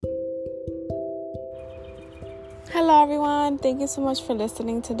Hello everyone, thank you so much for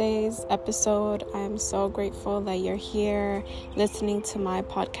listening to today's episode. I'm so grateful that you're here listening to my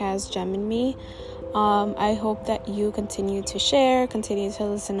podcast, Geminme. I hope that you continue to share, continue to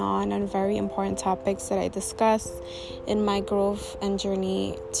listen on very important topics that I discuss in my growth and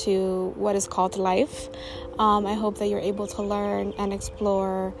journey to what is called life. I hope that you're able to learn and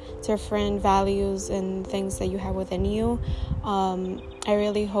explore different values and things that you have within you. I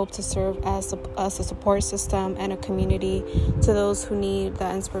really hope to serve as a support system and a community to those who need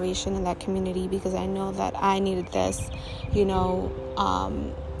that inspiration in that community, because I know that I needed this,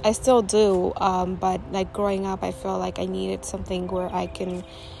 I still do, but like growing up, I feel like I needed something where I can,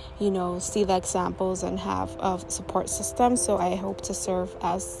 see the examples and have a support system. So I hope to serve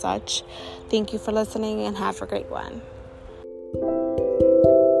as such. Thank you for listening and have a great one.